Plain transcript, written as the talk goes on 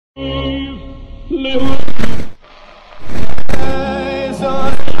And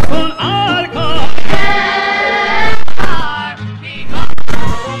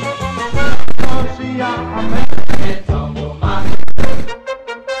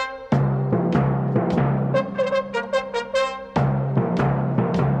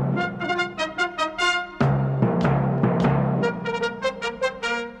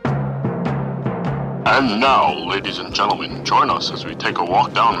now, ladies and gentlemen, join us as we take a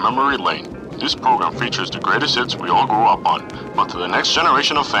walk down memory lane. This program features the greatest hits we all grew up on, but to the next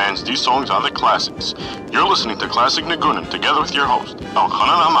generation of fans, these songs are the classics. You're listening to Classic Niggunim together with your host,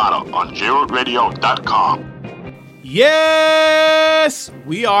 Elchanan Hamada, on JRootRadio.com. Yes!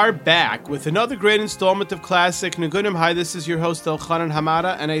 We are back with another great installment of Classic Niggunim. Hi, this is your host, Elchanan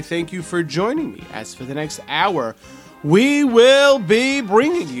Hamada, and I thank you for joining me. As for the next hour, we will be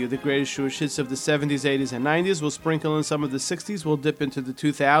bringing you the greatest Jewish hits of the 70s, 80s, and 90s. We'll sprinkle in some of the 60s. We'll dip into the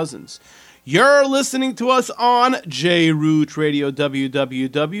 2000s. You're listening to us on JRoot Radio,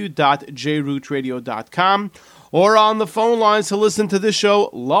 www.JRootRadio.com, or on the phone lines to listen to this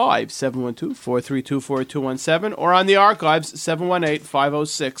show live, 712-432-4217, or on the archives,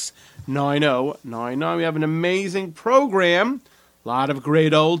 718-506-9099. We have an amazing program, a lot of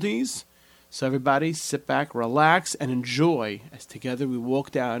great oldies. So everybody, sit back, relax, and enjoy as together we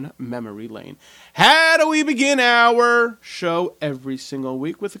walk down memory lane. How do we begin our show every single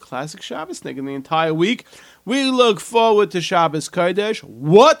week? With a classic Shabbos Niggun. The entire week, we look forward to Shabbos Kodesh.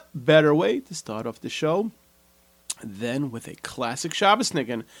 What better way to start off the show than with a classic Shabbos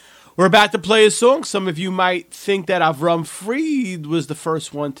Niggun? We're about to play a song. Some of you might think that Avram Fried was the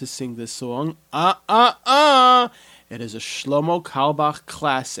first one to sing this song. It is a Shlomo Carlebach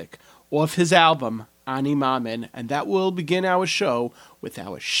classic off his album, Ani Mamin, and that will begin our show with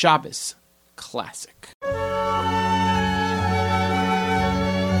our Shabbos classic.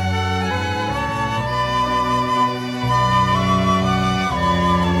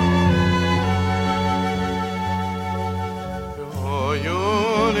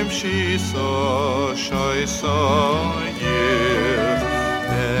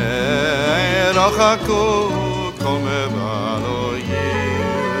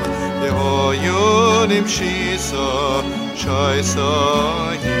 Yonim shisa shaisa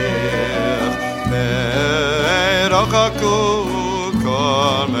yech merakaku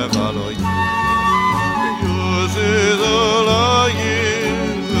kol mevaloy yuzidolayin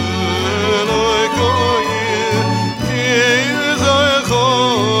loy koyin kizay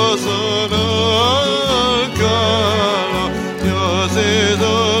khosana kala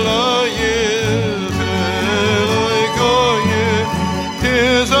yuzidolayin loy koyin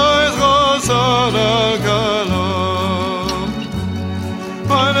kizay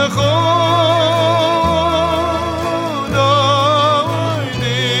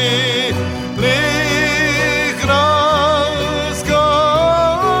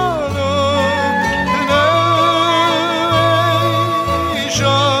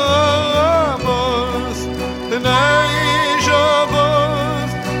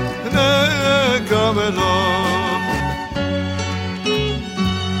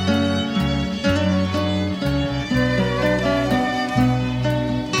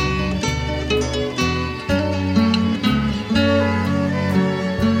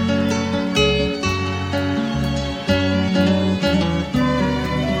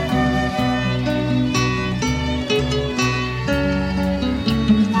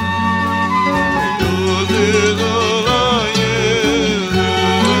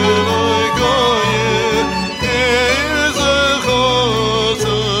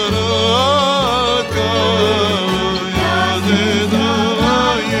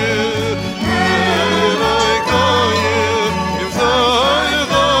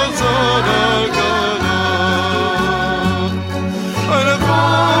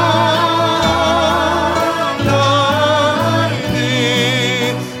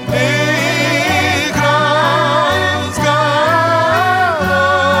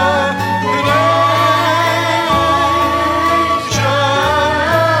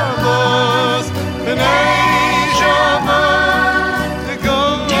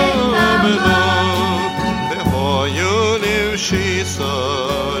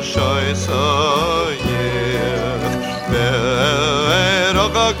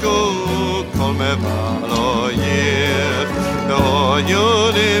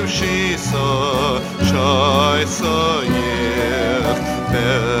Yonim shisa shaisa yech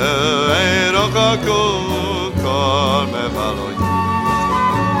merakaku kol mevaloy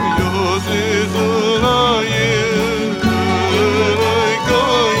yuzidolayin loy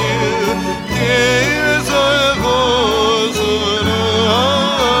koyin kizay khosana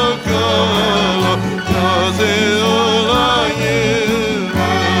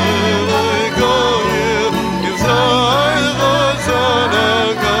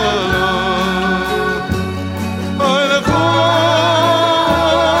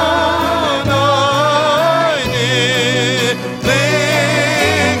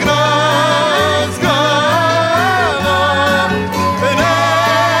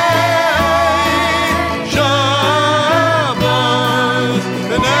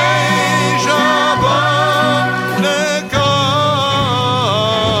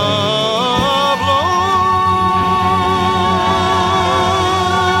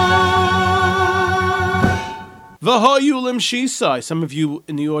V'hoyulim Shisai. Some of you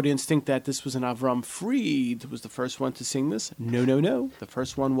in the audience think that this was an Avram Fried was the first one to sing this. No. The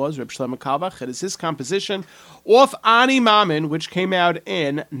first one was Reb Shlomo Carlebach. It is his composition off Ani Mamin, which came out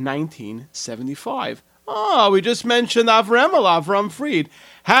in 1975. Oh, we just mentioned Avram Fried.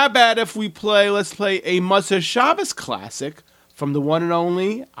 How about if let's play a Motzei Shabbos classic from the one and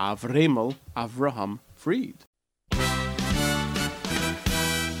only Avraham Fried.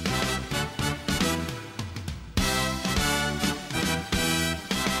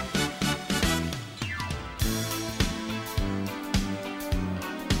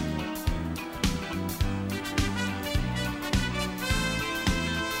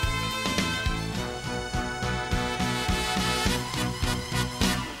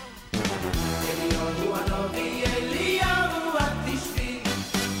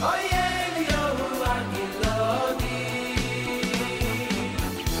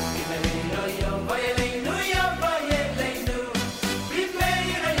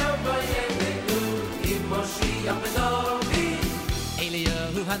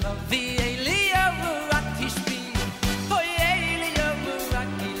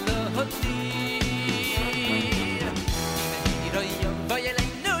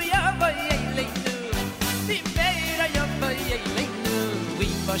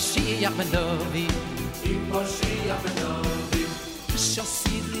 Moshiach ben David, Moshiach ben David.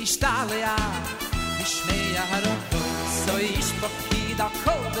 Shosid li shtalea, vishnei harov, so ish b'chid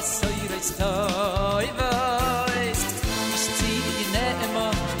akol v'soy reistoy voice. Ish tzidi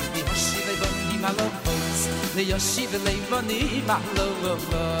ne'emon, v'yoshiv le'boni malovos, v'yoshiv le'boni malovos.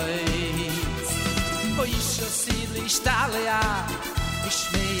 O ish shosid li shtalea,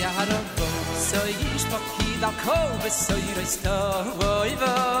 vishnei harov, so ish b'chid akol v'soy reistoy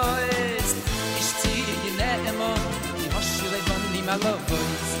voice. Ish tzidi ne'emon, v'yoshiv le'boni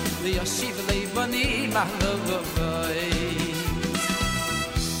malovos, v'yoshiv le'boni malovos.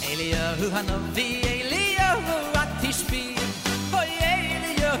 Eliyahu hanavi, Eliyahu atishbi, oy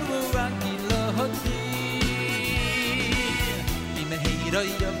Eliyahu agiloti. B'meira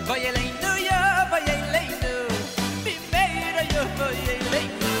yavay eleinu, yavay eleinu. B'meira yavay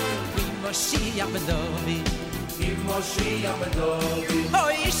eleinu. B'Moshiach ben David, B'Moshiach ben David.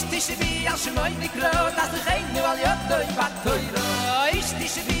 Oy ishtishbi al shemoy nikrot, as l'cheinu al yodoy bat toiro. Oy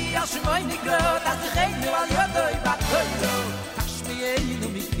ishtishbi al shemoy nikrot, as l'cheinu al yodoy bat toiro. Einu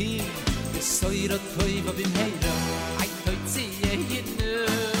mi pi, soiro toiva b'meira. Ay toitzi einu,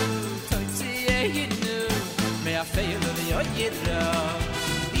 me afeil v'yoyira.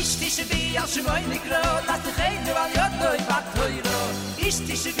 Ishti shvi al shemoy nikrot, as l'cheinu al yodoy bat toiro.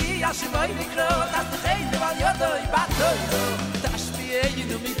 Ishti shvi al shemoy nikrot, as l'cheinu al yodoy bat toiro. Tashmi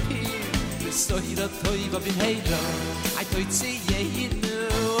einu mi pi, soiro toiva b'meira. Ay toitzi einu,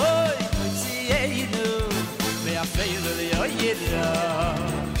 oy toitzi einu. Me a fail the oyira.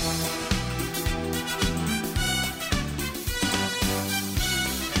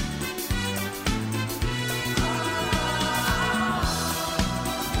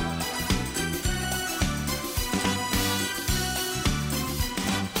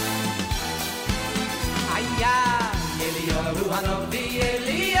 Aya, Eliyahu hanavi,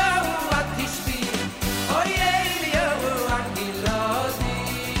 Eliyahu atishbi, oy Eliyahu agilodi.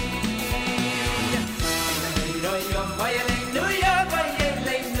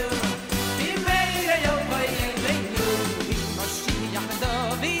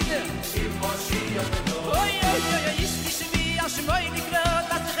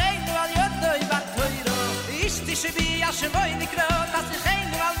 Shvi a shvoy nikrot as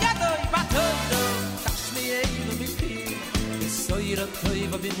khayn al yadoy batoyro tashmi einu mi pi soyra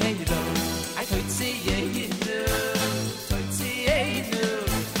toyva b'meira ay toytzi einu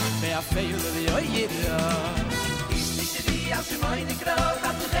me a feil v'yoyira ishti shvi a shvoy nikrot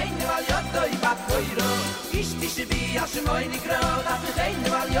as khayn al yadoy batoyro ishti shvi a shvoy nikrot as khayn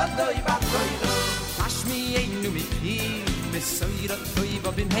al yadoy batoyro tashmi einu mi pi soyra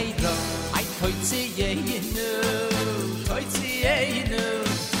toyva b'meira ay toytzi einu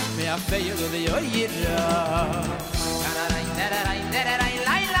me a fail the oyira nararai nararai nararai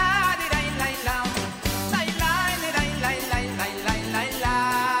lai la di lai lai la lai lai lai lai lai lai lai lai la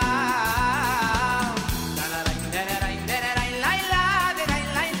nararai nararai nararai lai la di lai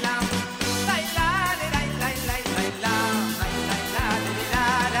lai la lai la di lai lai lai lai la lai lai la di la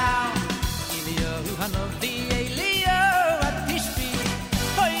la Eliyahu hanavi Eliyahu atishbi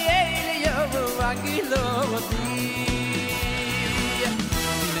oy Eliyahu agiloti.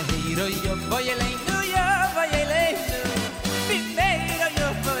 Yo voy eleinu, yo voy eleinu. B'meira yo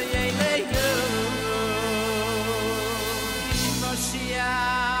voy eleinu.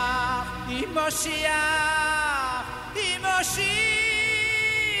 Moshiach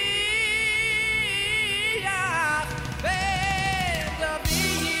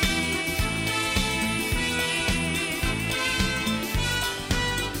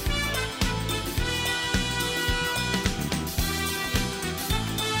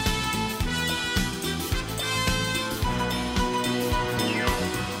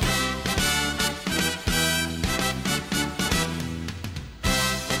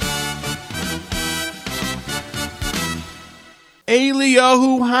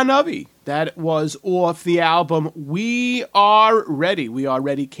Eliyahu Hanavi. That was off the album We Are Ready. We Are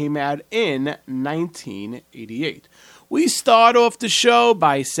Ready came out in 1988. We start off the show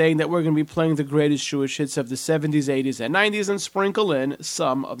by saying that we're going to be playing the greatest Jewish hits of the 70s, 80s, and 90s and sprinkle in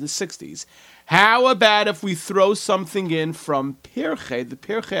some of the 60s. How about if we throw something in from Pirchei, the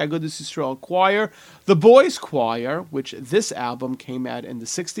Pirchei Agudas Yisrael Choir, the Boys Choir, which this album came out in the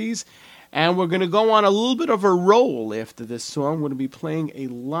 60s. And we're going to go on a little bit of a roll after this song. We're going to be playing a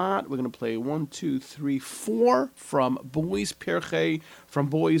lot. We're going to play 1, 2, 3, 4 from Boys Pirchei, from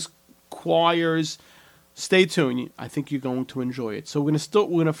Boys Choirs. Stay tuned. I think you're going to enjoy it. So we're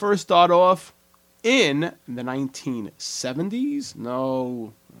going to first start off in the 1970s.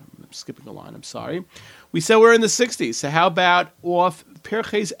 No, I'm skipping a line. I'm sorry. We said we're in the 60s. So how about off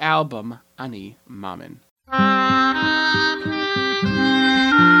Pirchei's album, Ani Mamin?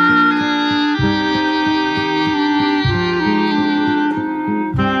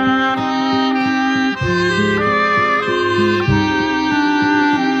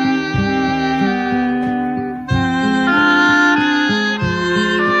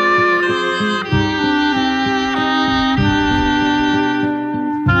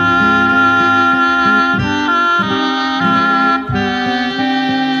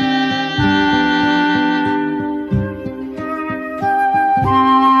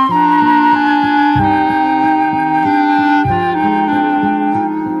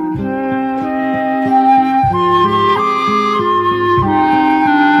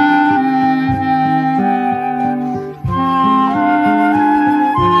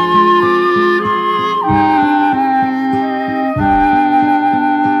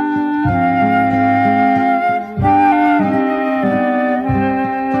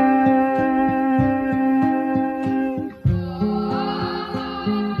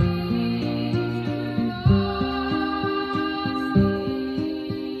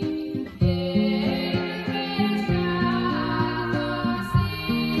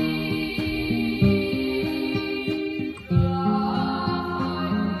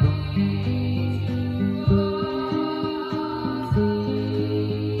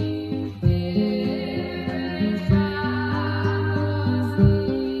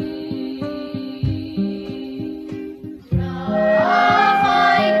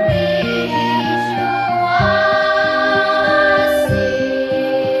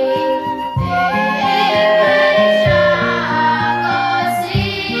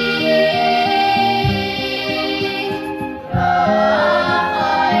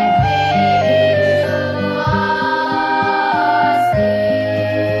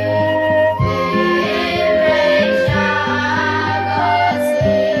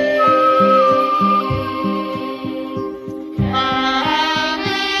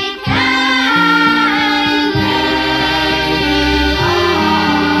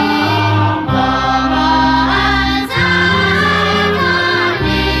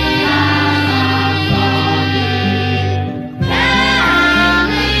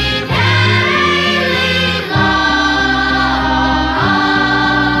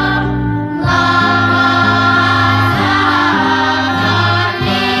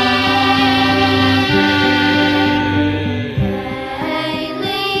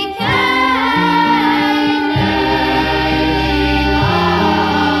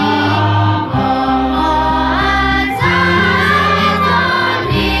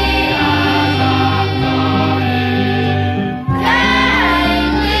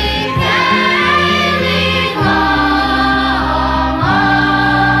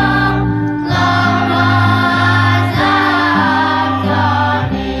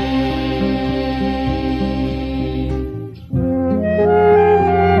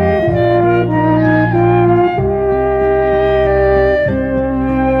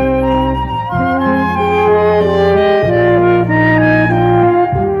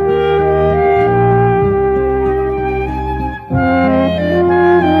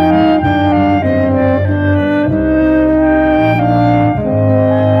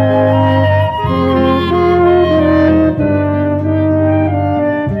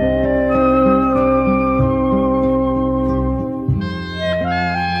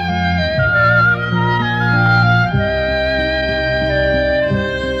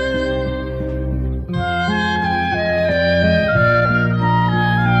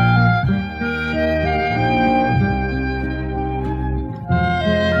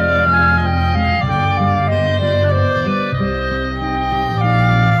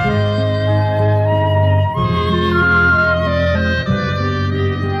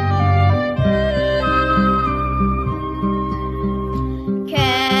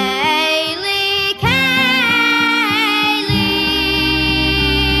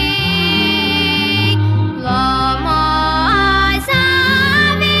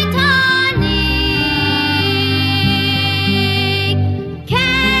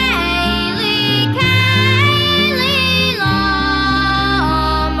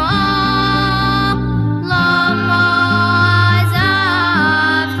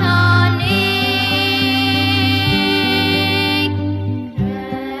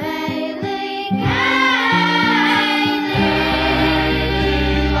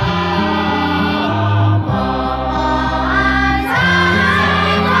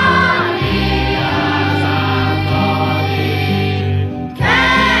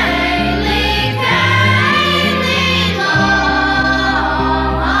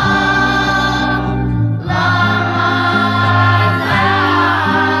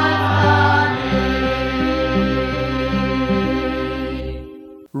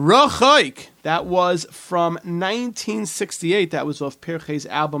 Rochaik. That was from 1968. That was off Pirchei's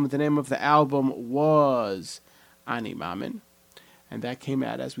album. The name of the album was Ani Mamin. And that came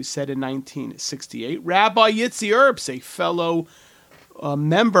out, as we said, in 1968. Rabbi Yitzi Erbs, a fellow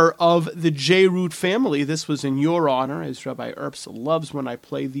member of the JRoot family. This was in your honor, as Rabbi Erbs loves when I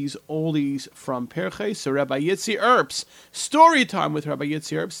play these oldies from Pirchei. So Rabbi Yitzi Erbs, story time with Rabbi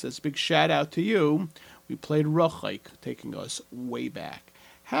Yitzi Erbs. That's a big shout out to you. We played Rochaik, taking us way back.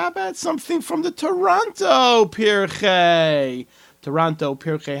 How about something from the Toronto Pirchei? Toronto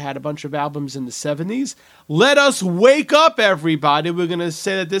Pirchei had a bunch of albums in the 70s. Let us wake up, everybody. We're going to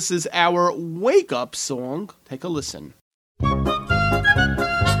say that this is our wake up song. Take a listen.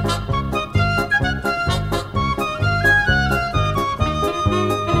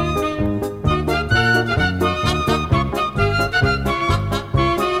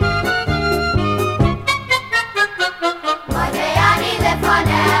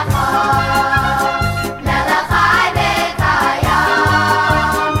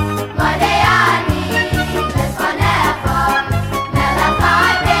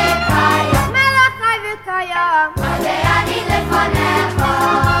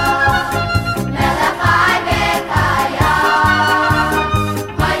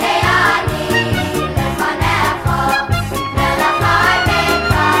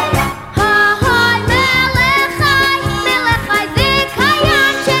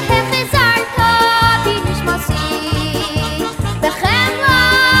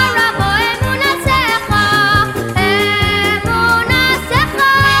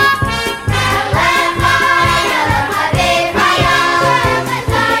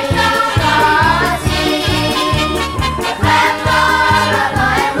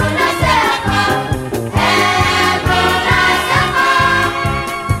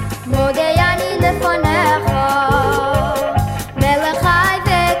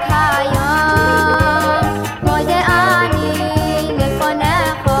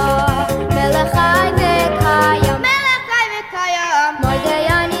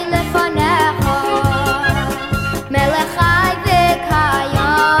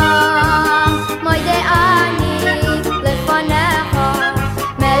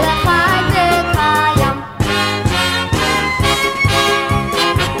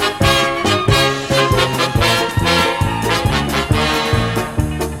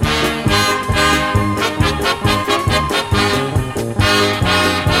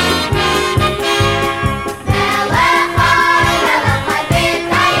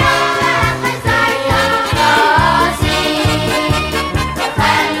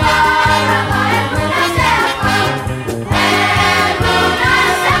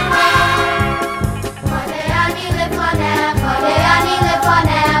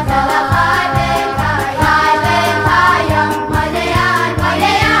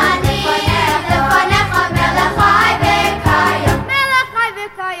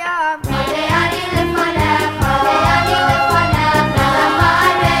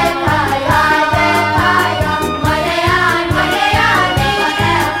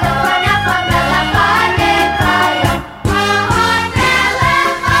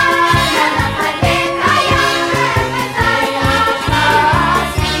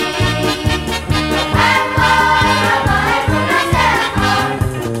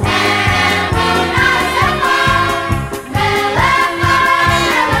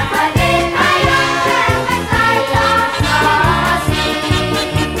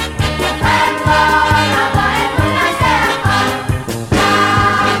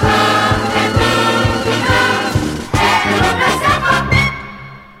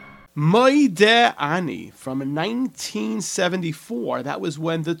 Moide Ani from 1974. That was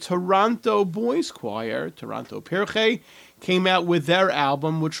when the Toronto Boys Choir, Toronto Pirchei, came out with their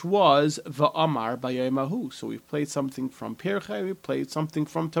album, which was V'Amar B'Yemahu. So we've played something from Pirchei, we played something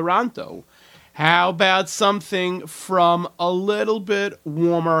from Toronto. How about something from a little bit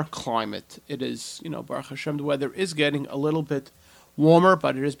warmer climate? It is, Baruch Hashem, the weather is getting a little bit warmer,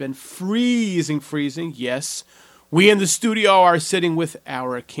 but it has been freezing. Yes, we in the studio are sitting with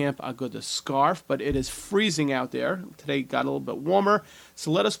our Camp Aguda scarf, but it is freezing out there. Today got a little bit warmer,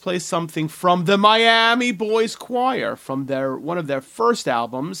 so let us play something from the Miami Boys Choir, from one of their first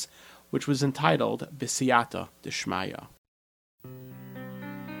albums, which was entitled B'Siyata D'Shmaya.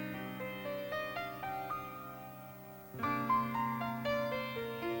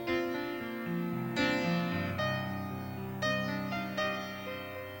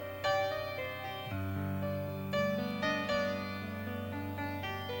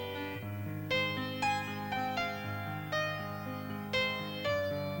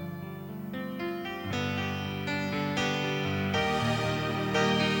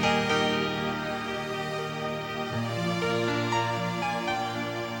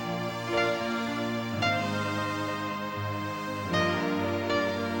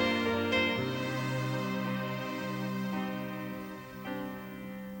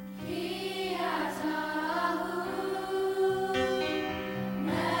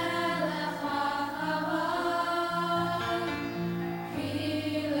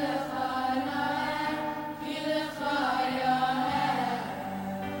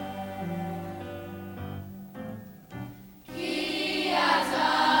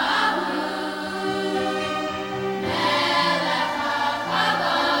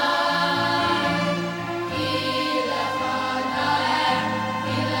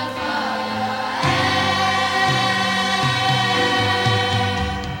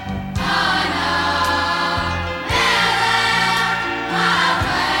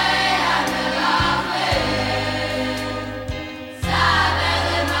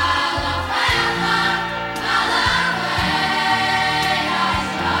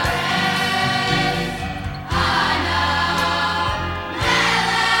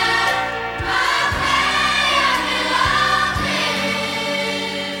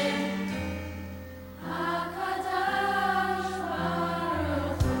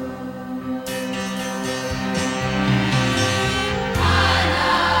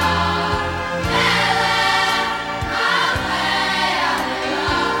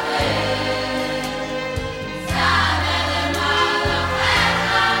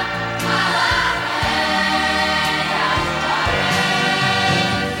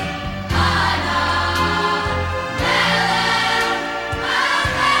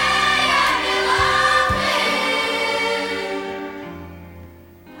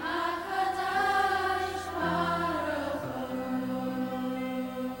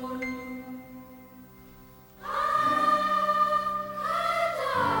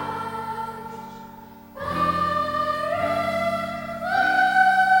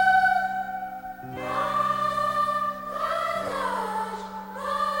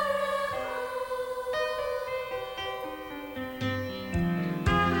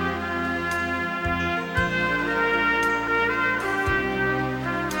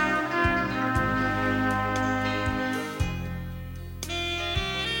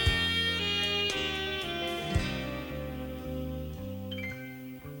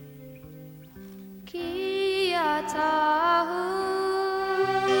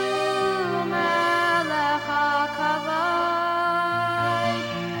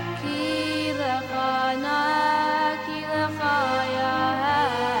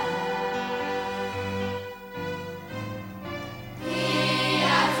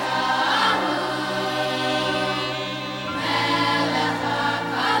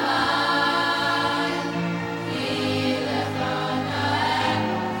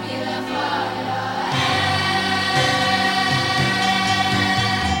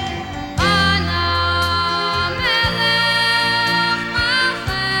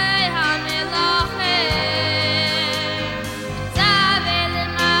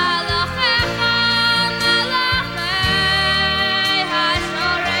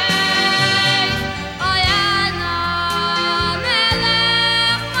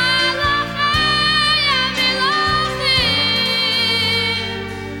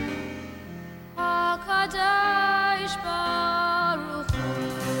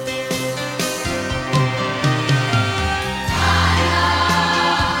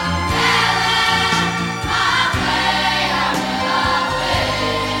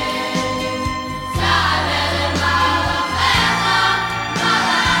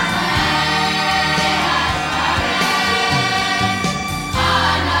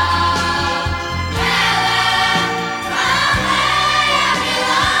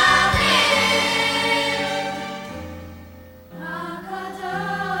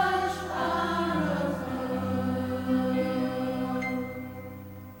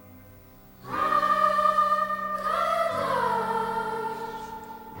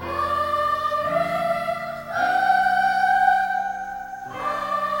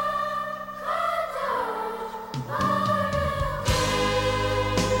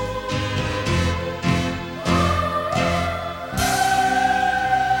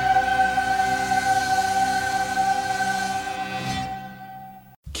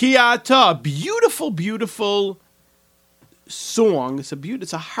 Kiata, beautiful, beautiful song. It's a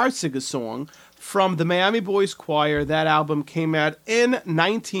Hartziger song from the Miami Boys Choir. That album came out in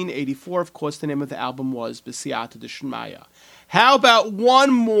 1984. Of course, the name of the album was B'Siyata D'Shmaya. How about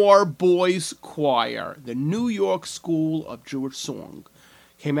one more boys choir? The New York School of Jewish Song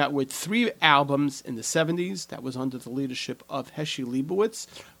came out with 3 albums in the 70s. That was under the leadership of Heshi Leibowitz.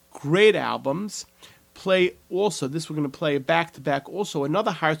 Great albums. Play also, this we're going to play back-to-back, also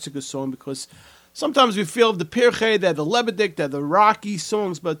another Hartziger song, because sometimes we feel the Pirchei, they're the Lebedik, they're the rocky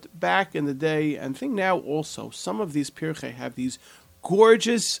songs, but back in the day, and I think now also, some of these Pirchei have these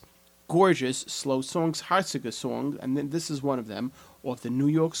gorgeous, gorgeous slow songs, Hartziger songs, and then this is one of them, of the New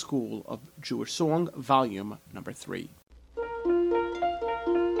York School of Jewish Song, volume number 3. Thank you.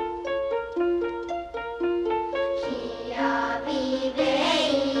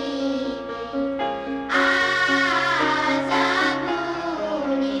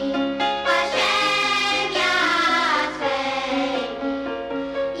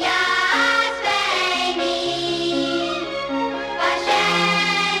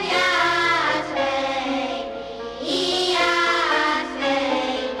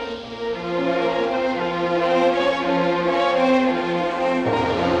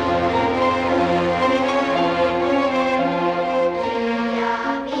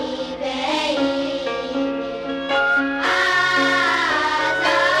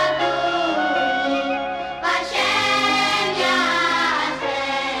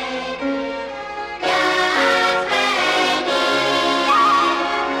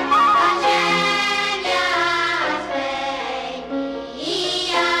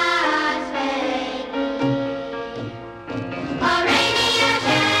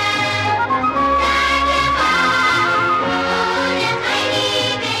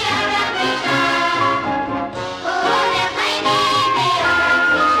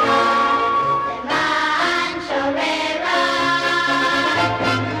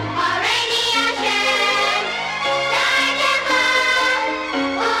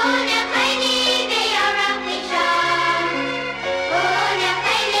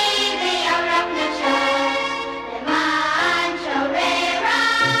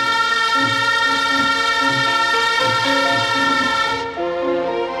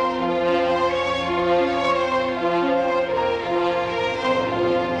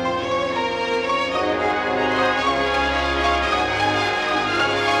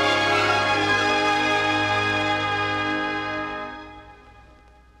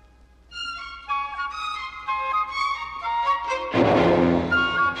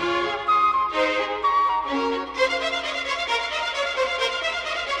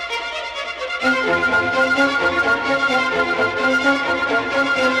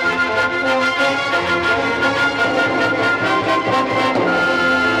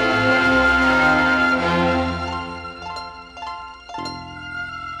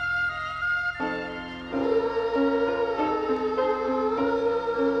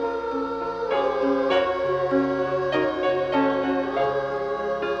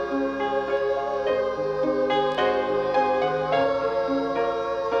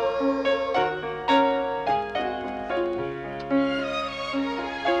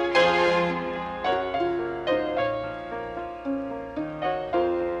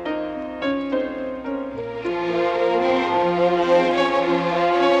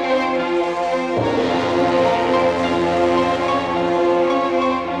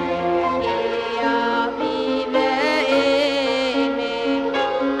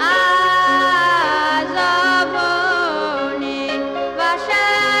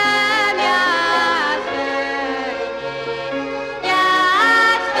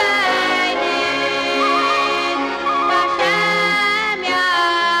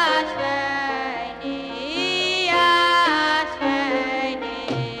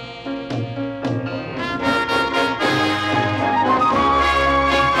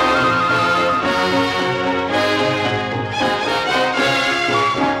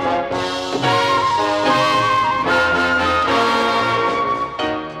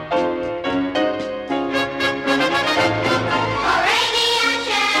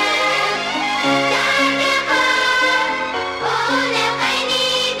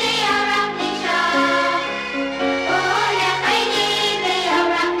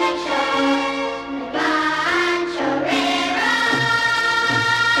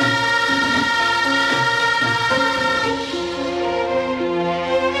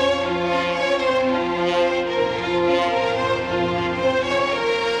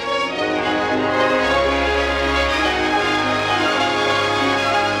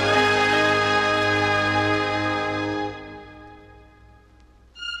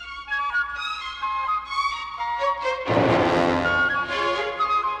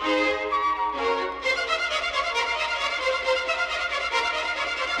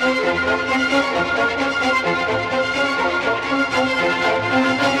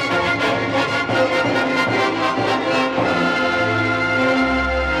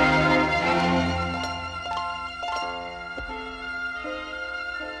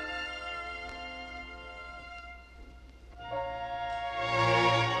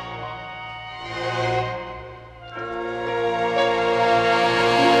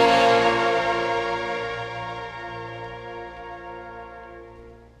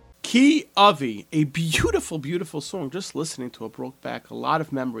 Ki Avi, a beautiful, beautiful song. Just listening to it brought back a lot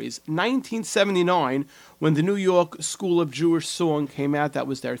of memories. 1979, when the New York School of Jewish Song came out, that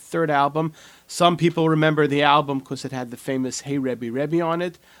was their third album. Some people remember the album because it had the famous Hey Rebbe Rebbe on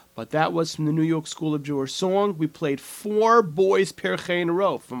it, but that was from the New York School of Jewish Song. We played 4 boys' Pirchei in a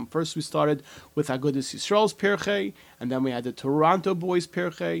row. First we started with Agudas Yisrael's Pirchei, and then we had the Toronto Boys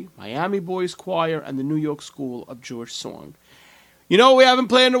Pirchei, Miami Boys Choir, and the New York School of Jewish Song. You know what we haven't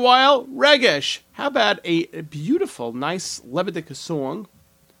played in a while? Regesh. How about a beautiful, nice Lebedika song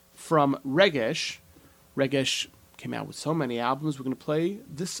from Regesh? Regesh came out with so many albums. We're going to play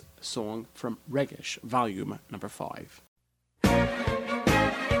this song from Regesh, volume number 5.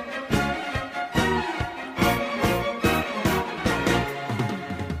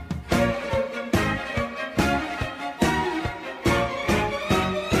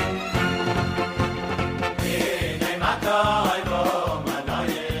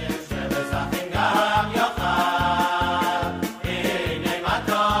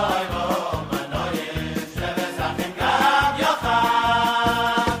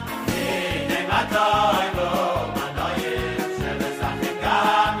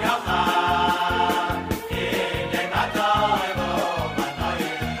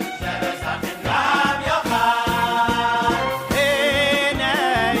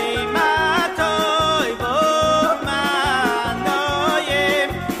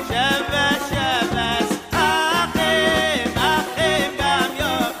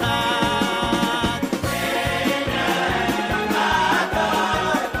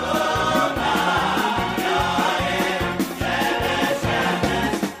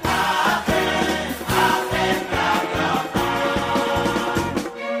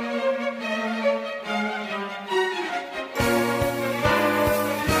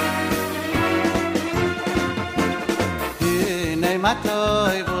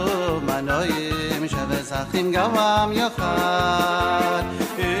 Gawam yochad,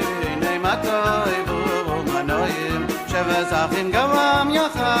 inay matoy bu manoyim, sheva zachim gawam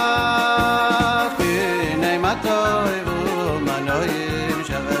yochad, inay matoy.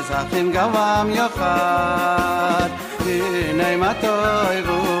 gavam yochad Hinei matoi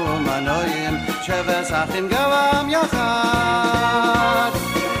v'manoim Sheves achim gavam yochad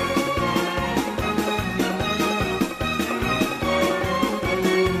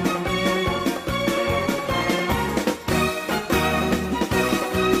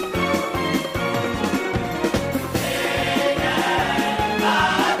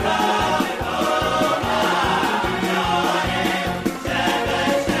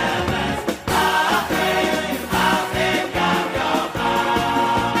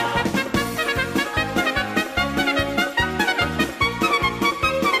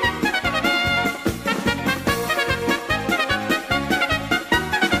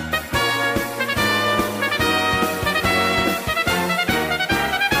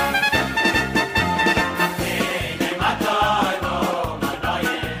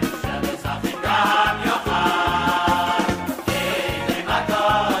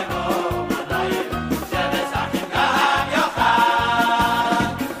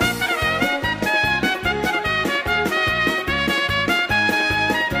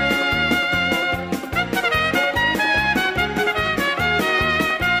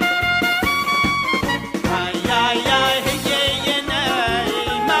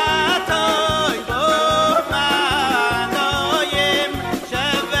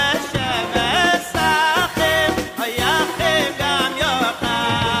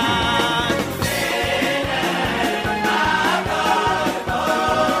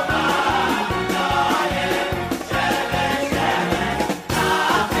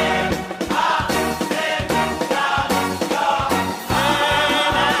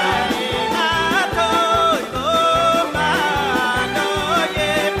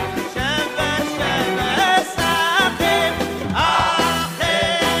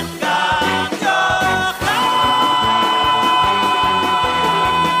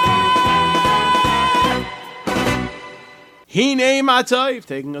Hinei Matayv,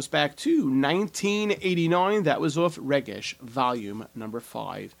 taking us back to 1989. That was off Regesh, volume number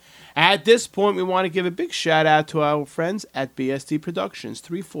 5. At this point, we want to give a big shout out to our friends at BSD Productions,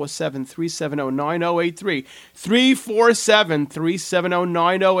 347-370-9083.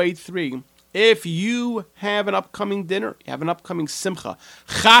 347-370-9083. If you have an upcoming dinner, you have an upcoming simcha,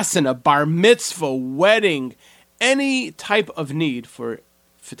 chasana, bar mitzvah, wedding, any type of need for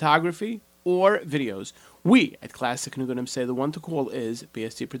photography or videos, we at Classic Niggunim say the one to call is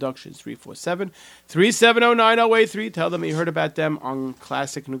BSD Productions, 347-370-9083. Tell them you heard about them on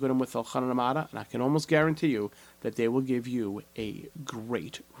Classic Niggunim with Elchanan Amada, and I can almost guarantee you that they will give you a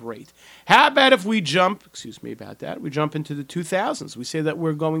great rate. How about if we jump, we jump into the 2000s. We say that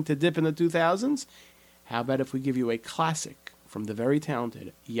we're going to dip in the 2000s. How about if we give you a classic from the very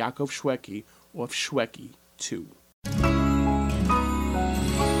talented Yaakov Shweki off Shweki 2.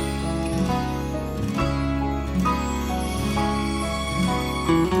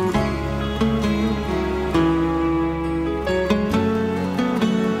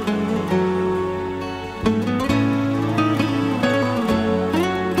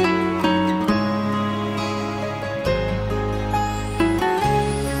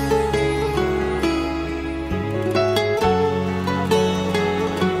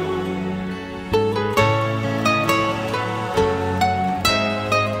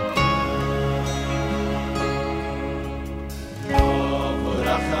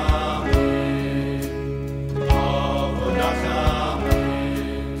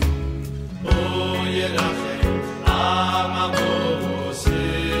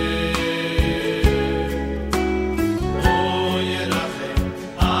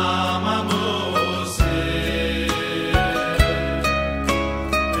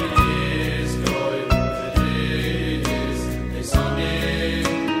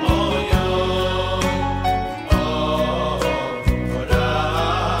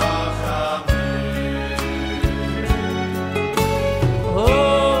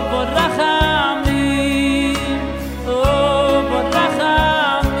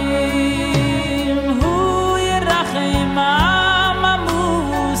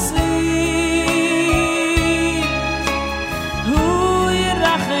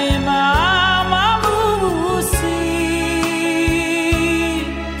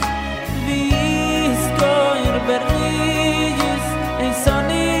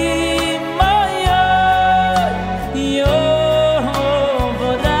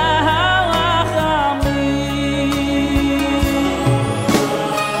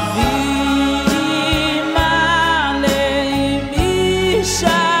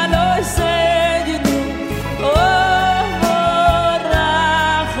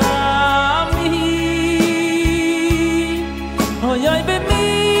 Oy oy be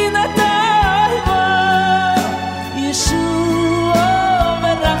mi nata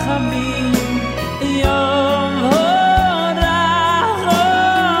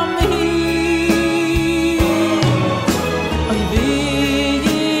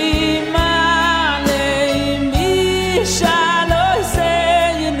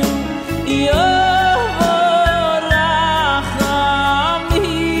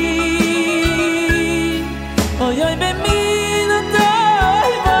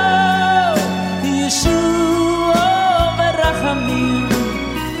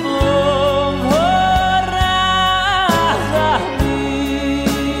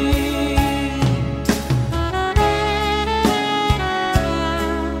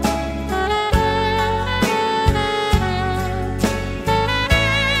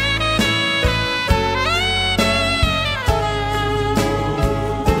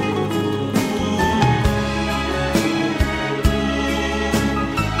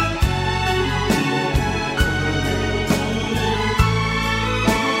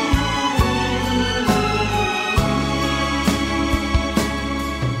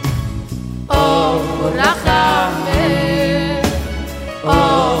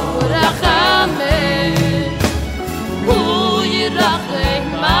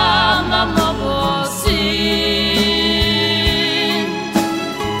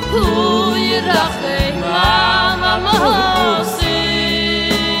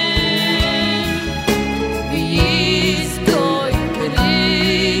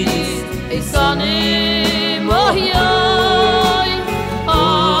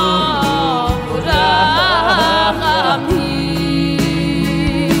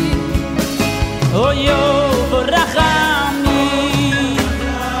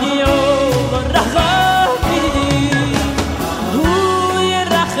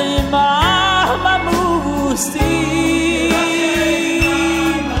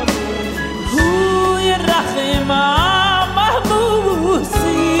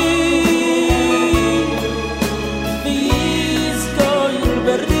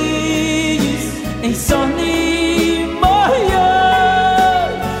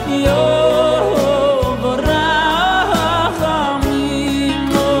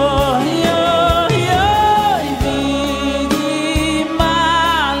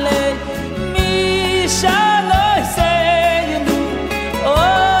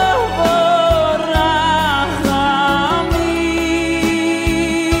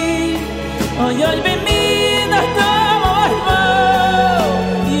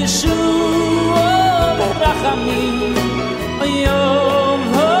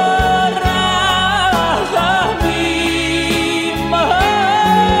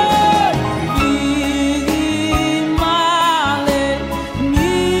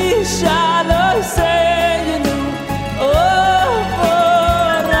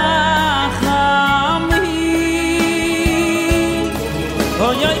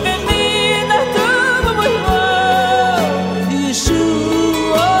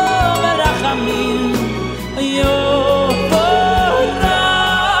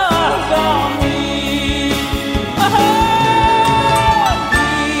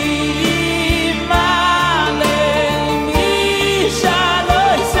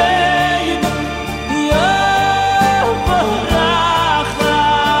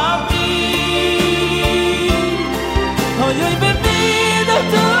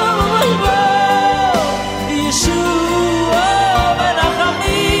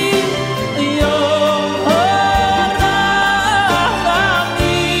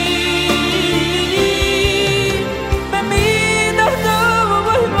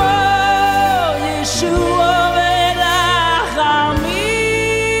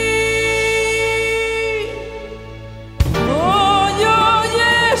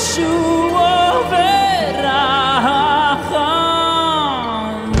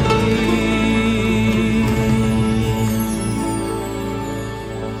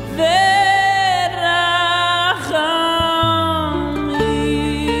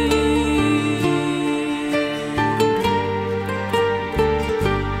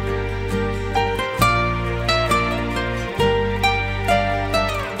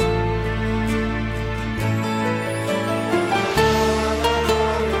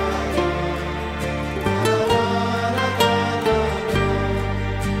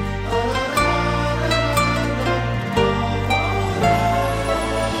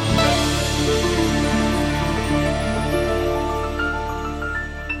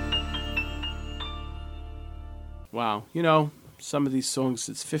Wow. You know, some of these songs,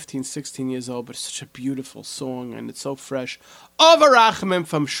 it's 15, 16 years old, but it's such a beautiful song, and it's so fresh. Overachmim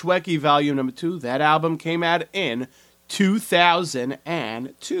from Shweki Volume Number 2. That album came out in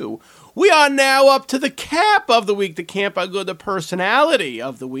 2002. We are now up to the Camp of the Week, the Camp Agud, the Personality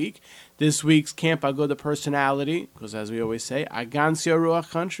of the Week. This week's Camp Agud, the Personality, because as we always say, Agansio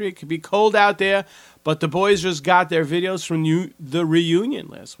Ruach Country. It could be cold out there, but the boys just got their videos from the reunion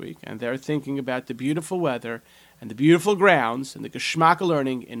last week, and they're thinking about the beautiful weather and the beautiful grounds and the Geschmack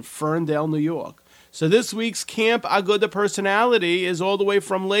learning in Ferndale, New York. So this week's Camp Agud, the Personality, is all the way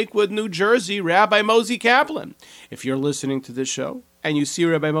from Lakewood, New Jersey, Rabbi Mosey Kaplan. If you're listening to this show and you see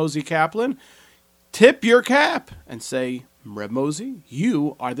Rabbi Mosey Kaplan, tip your cap and say, Reb Mosey,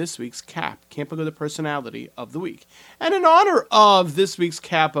 you are this week's Camp Agud, the Personality of the Week. And in honor of this week's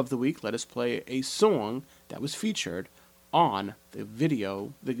Cap of the Week, let us play a song that was featured on the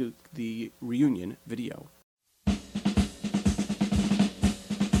video, the reunion video.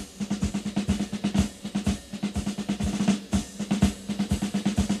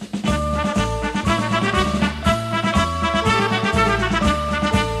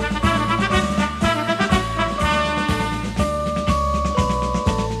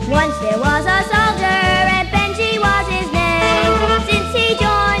 Once there was a soldier and Benji was his name. Since he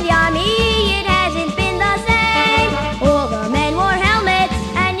joined the army, it hasn't been the same. All the men wore helmets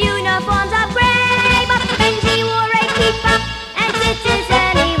and uniforms of gray, but Benji wore a kippah and stitches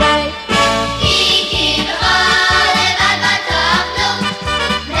anyway.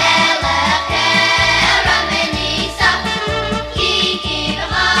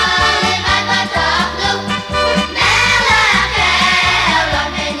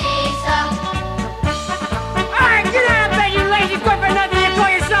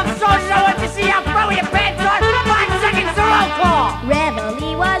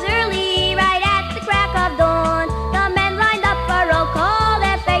 Reveille was early, right at the crack of dawn. The men lined up for roll call,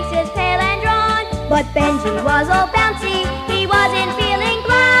 their faces pale and drawn. But Benji was all bouncy, he wasn't feeling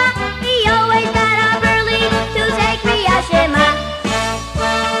blah. He always got up early to take Kriyat Shema.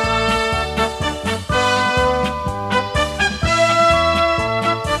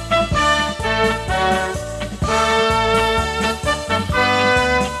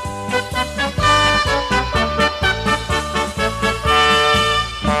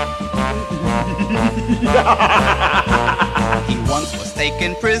 He once was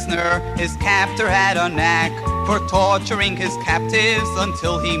taken prisoner. His captor had a knack for torturing his captives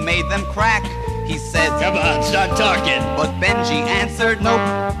until he made them crack. He said, "Come on, start talking." But Benji answered, "Nope,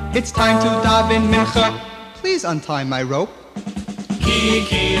 it's time to dive in mincha. Please untie my rope."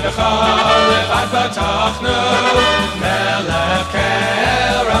 כי בכל לבד בטחנו מלך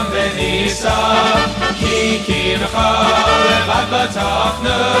כרם וניסה כי בכל לבד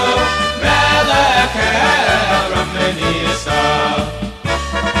בטחנו מלך כרם וניסה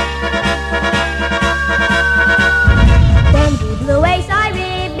Benji blew a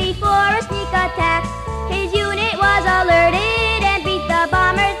siren before a sneak attack. His unit was alerted and beat the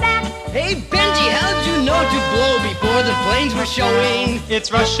bombers back. Hey Benji, how'd you know to blow before the planes were showing? It's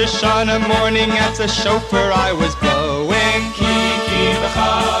Rosh Hashanah morning, at the chauffeur I was blowing. כי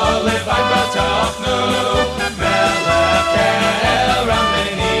בכל לבד בטחנו מלך כרם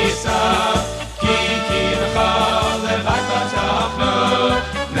וניסה כי בכל לבד בטחנו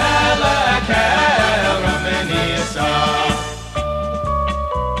מלך כרם וניסה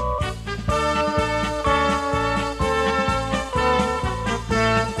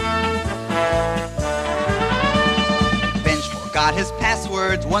Bench forgot his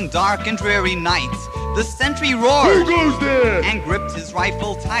passwords one dark and dreary night. The sentry roared. Who goes there? And gripped his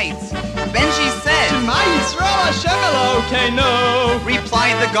rifle tight. Benji said, Shema Yisrael Hashem Elokeinu,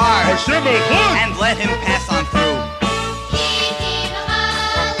 replied the guard, Hashem Echad. and let him pass on through.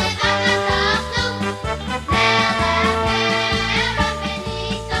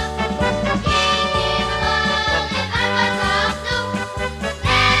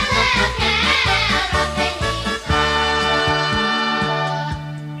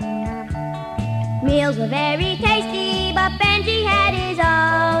 Meals were very tasty, but Benji had his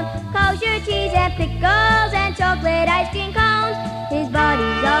own. Kosher cheese and pickles and chocolate ice cream cones. His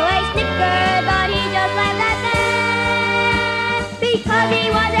body's always snickered, but he just laughed at that. Because he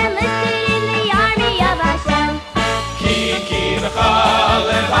was enlisted in the army of Hashem. כי בכל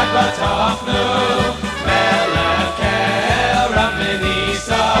לבד בטחנו מלך כרם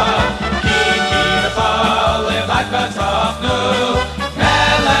וניסה כי בכל לבד בטחנו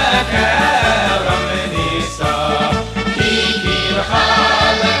מלך כרם וניסה כי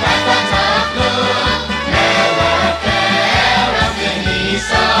בכל לבד בטחנו מלך כרם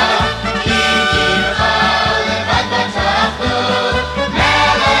וניסה כי בכל לבד בטחנו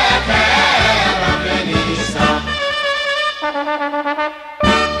מלך כרם וניסה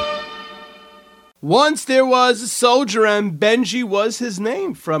Once there was a soldier and Benji was his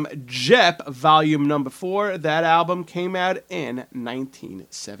name from Jep, volume number 4. That album came out in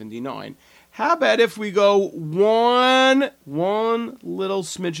 1979. How about if we go one little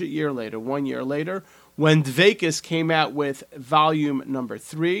smidget year later, 1 year later, when Dvekis came out with volume number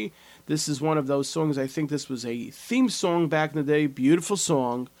 3. This is one of those songs, I think this was a theme song back in the day, beautiful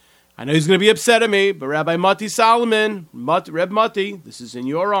song. I know he's going to be upset at me, but Rabbi Mati Solomon, Reb Mati, this is in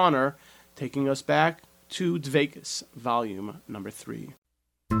your honor, taking us back to Dvekis, volume number 3.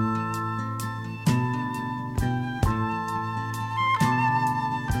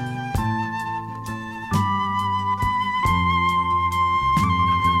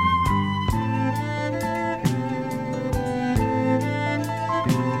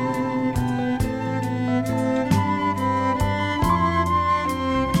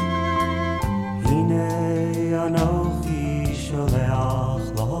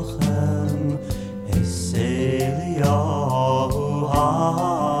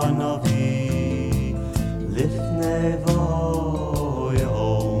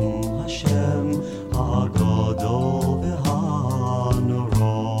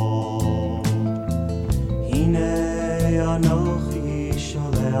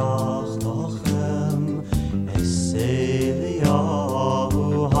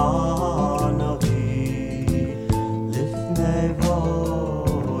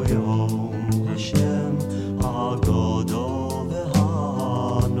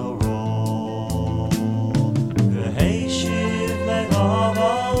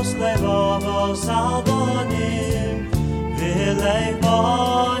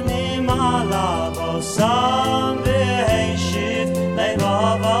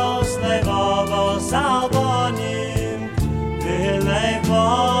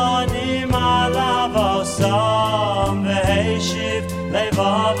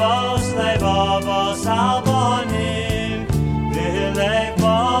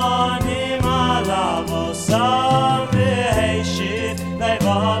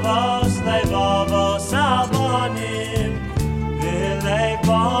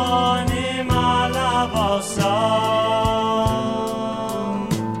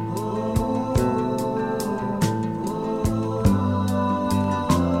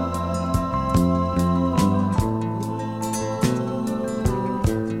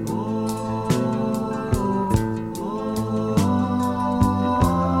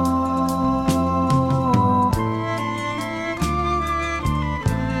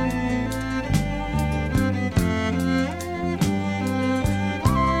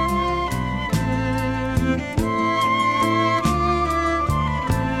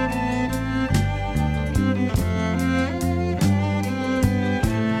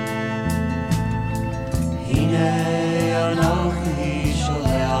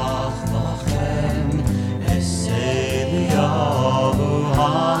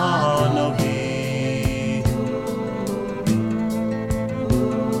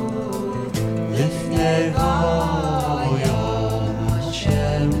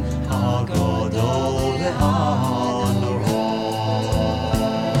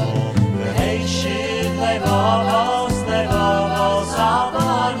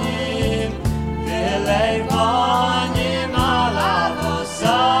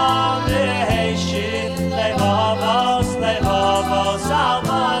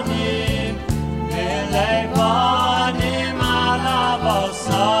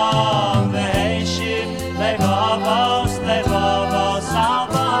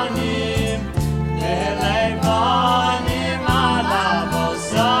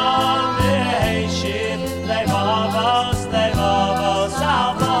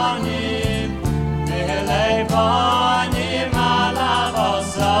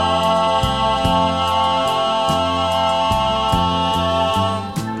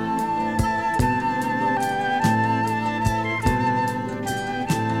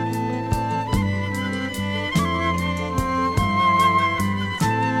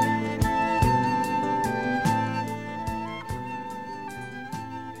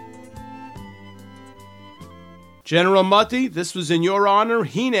 General Mutti, this was in your honor.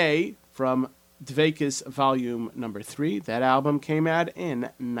 Hine from Dvekis Volume Number 3. That album came out in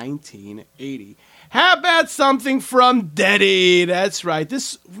 1980. How about something from Deddy? That's right.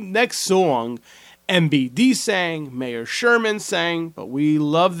 This next song, MBD sang, Mayor Sherman sang, but we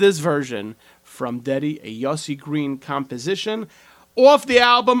love this version from Deddy, a Yossi Green composition. Off the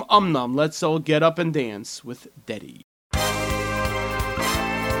album Num. Let's all get up and dance with Deddy.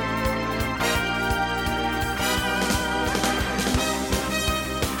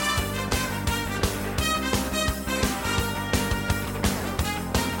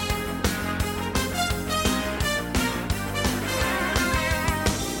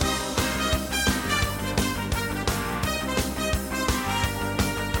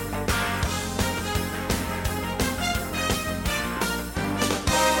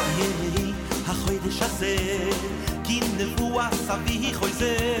 Savi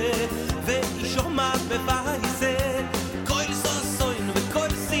khoize ve ishoma bevayze kol sosoin ve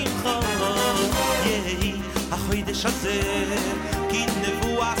kol simcha yehi a khoidesh haze kin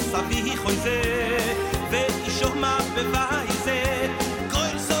nevua savi khoize ve ishoma bevayze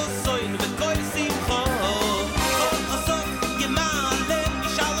kol sosoin ve kol simcha kol asok yemale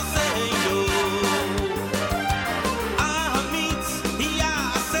mishal seinu amit ya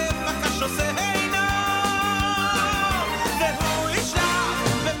asef makasho seinu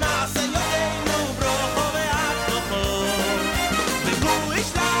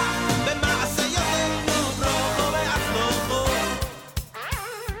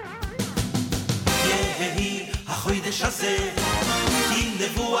Shase in the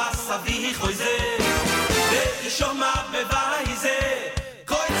bua savi khoize ve ishoma bevayze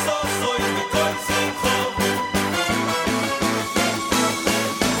kol so soy ve kol simcho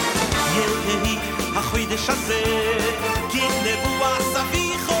yehi a khoide shase in the bua savi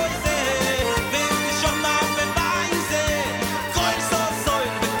khoize ve ishoma bevayze kol so soy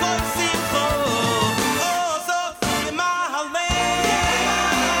ve kol simcho oh so mahale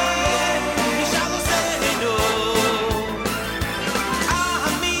mishalo seino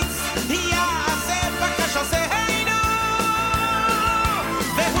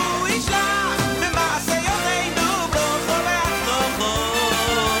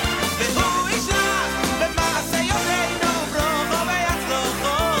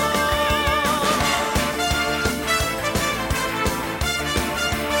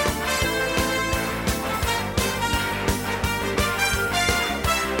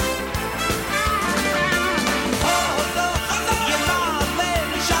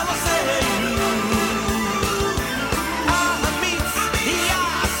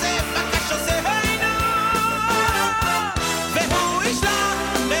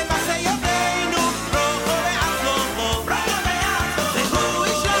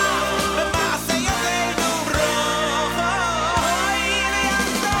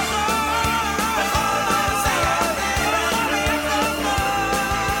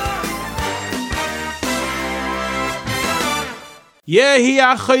Yehi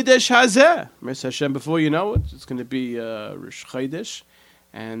Chodesh Hazeh. Miss Hashem, before you know it, it's going to be Rosh Chodesh,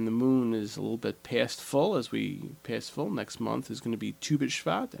 and the moon is a little bit past full. As we pass full, next month is going to be Tu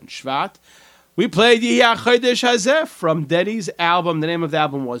B'Shvat and Shvat. We played Yehi Chodesh Hazeh from Deddy's album. The name of the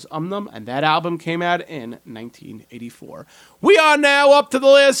album was Num, and that album came out in 1984. We are now up to the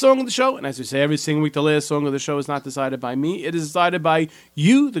last song of the show, and as we say every single week, the last song of the show is not decided by me. It is decided by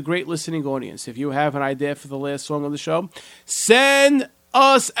you, the great listening audience. If you have an idea for the last song of the show, send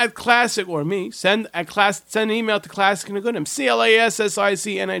us at Classic, or me, send an email to Classic Niggunim,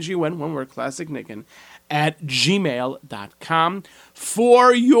 ClassicNiggun, one word, Classic Niggun, at gmail.com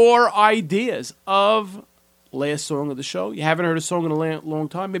for your ideas of last song of the show. You haven't heard a song in a long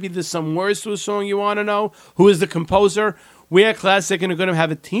time. Maybe there's some words to a song you want to know. Who is the composer? We at Classic and are going to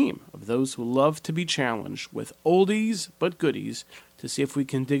have a team of those who love to be challenged with oldies but goodies to see if we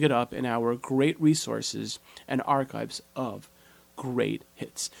can dig it up in our great resources and archives of great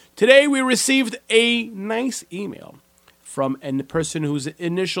hits. Today we received a nice email from a person whose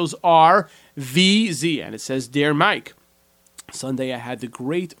initials are VZ, and it says, Dear Mike, Sunday I had the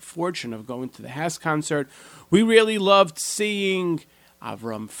great fortune of going to the Haas concert. We really loved seeing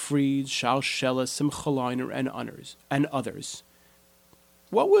Avram Fried, Shal Shella, Simcha Leiner, and others.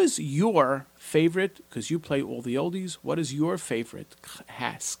 What was your favorite, because you play all the oldies, what is your favorite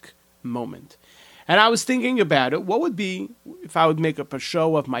Hask moment? And I was thinking about it, what would be, if I would make up a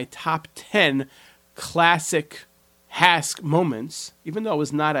show of my top 10 classic Hask moments, even though I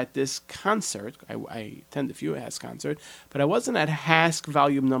was not at this concert. I attended a few Hask concerts, but I wasn't at Hask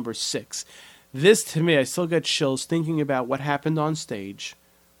volume number 6. This, to me, I still get chills thinking about what happened on stage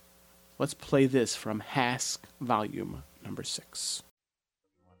Let's play this from Hask Volume number 6.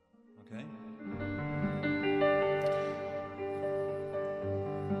 Okay.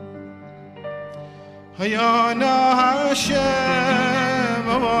 Hayana Hashem,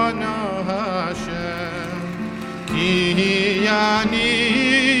 Havana Hashem, Ki Yani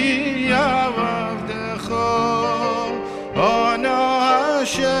Yavavdecho, Havana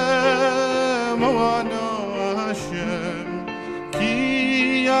Hashem, Havana Hashem,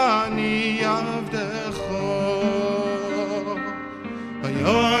 Ki Yani Yavdecho,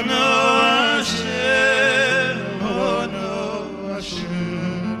 Hayana Hashem, Havana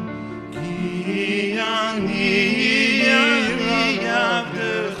Hashem, Ani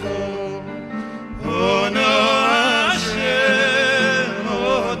Yavdecho, Ono Hashem,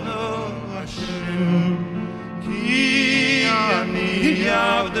 Ono Hashem, Ki Ani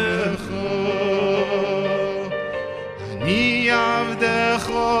Yavdecho, Ani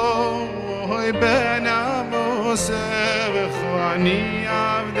Yavdecho, Hoy Ben Amosecho, Ani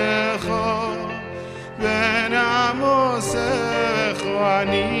Yavdecho, Ben Amosecho,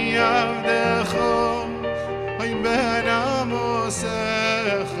 Ani Yavdecho, Ben Amosecho,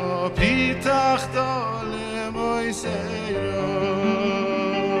 Pitachto lemoiseiroi.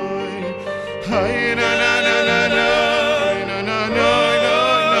 Hay na na na na na na na na na na.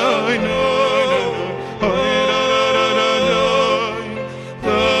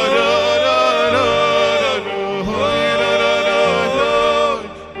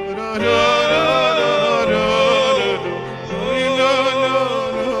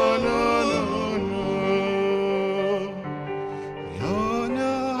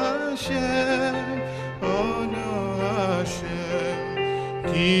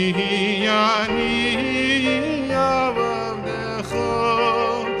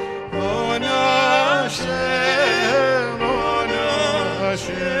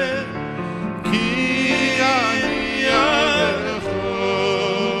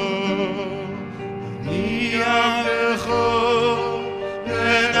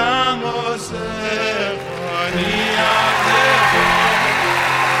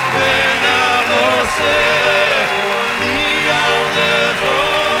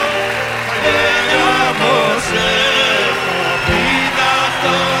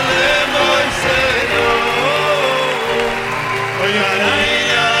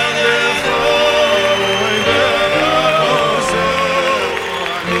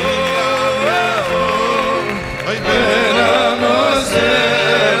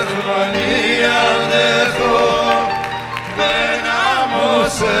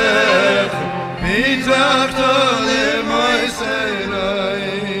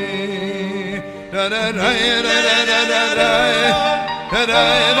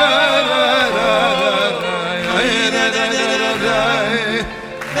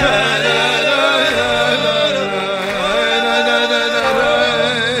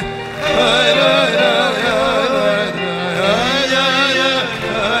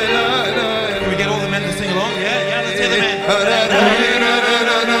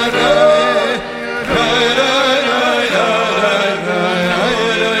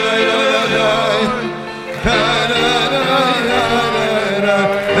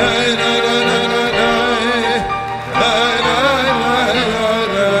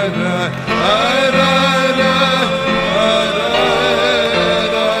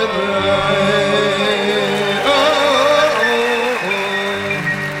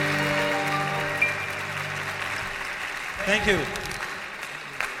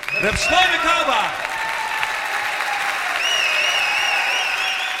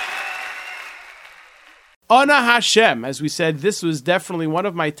 Ona Hashem, as we said, this was definitely one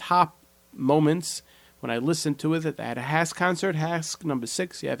of my top moments when I listened to it. I had a Hask concert, Hask number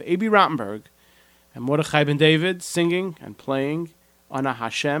 6. You have A.B. Rottenberg and Mordechai Ben David singing and playing Ona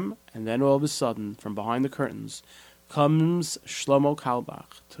Hashem, and then all of a sudden, from behind the curtains, comes Shlomo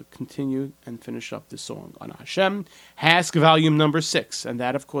Kalbach to continue and finish up the song Ona Hashem, Hask volume number 6, and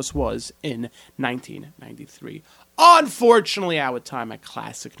that, of course, was in 1993. Unfortunately, our time at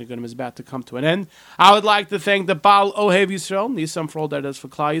Classic Niggunim is about to come to an end. I would like to thank the Baal Ohev Yisrael, Nisam for all that does for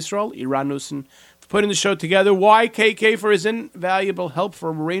Klal Yisrael, Iran Nusen for putting the show together, YKK for his invaluable help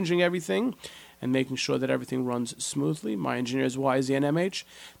for arranging everything and making sure that everything runs smoothly. My engineer is YZNMH.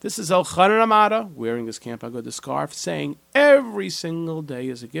 This is Elchanan Amada, wearing this Camp Agoda scarf, saying every single day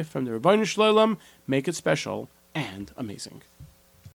is a gift from the Rebbeinu Shloim. Make it special and amazing.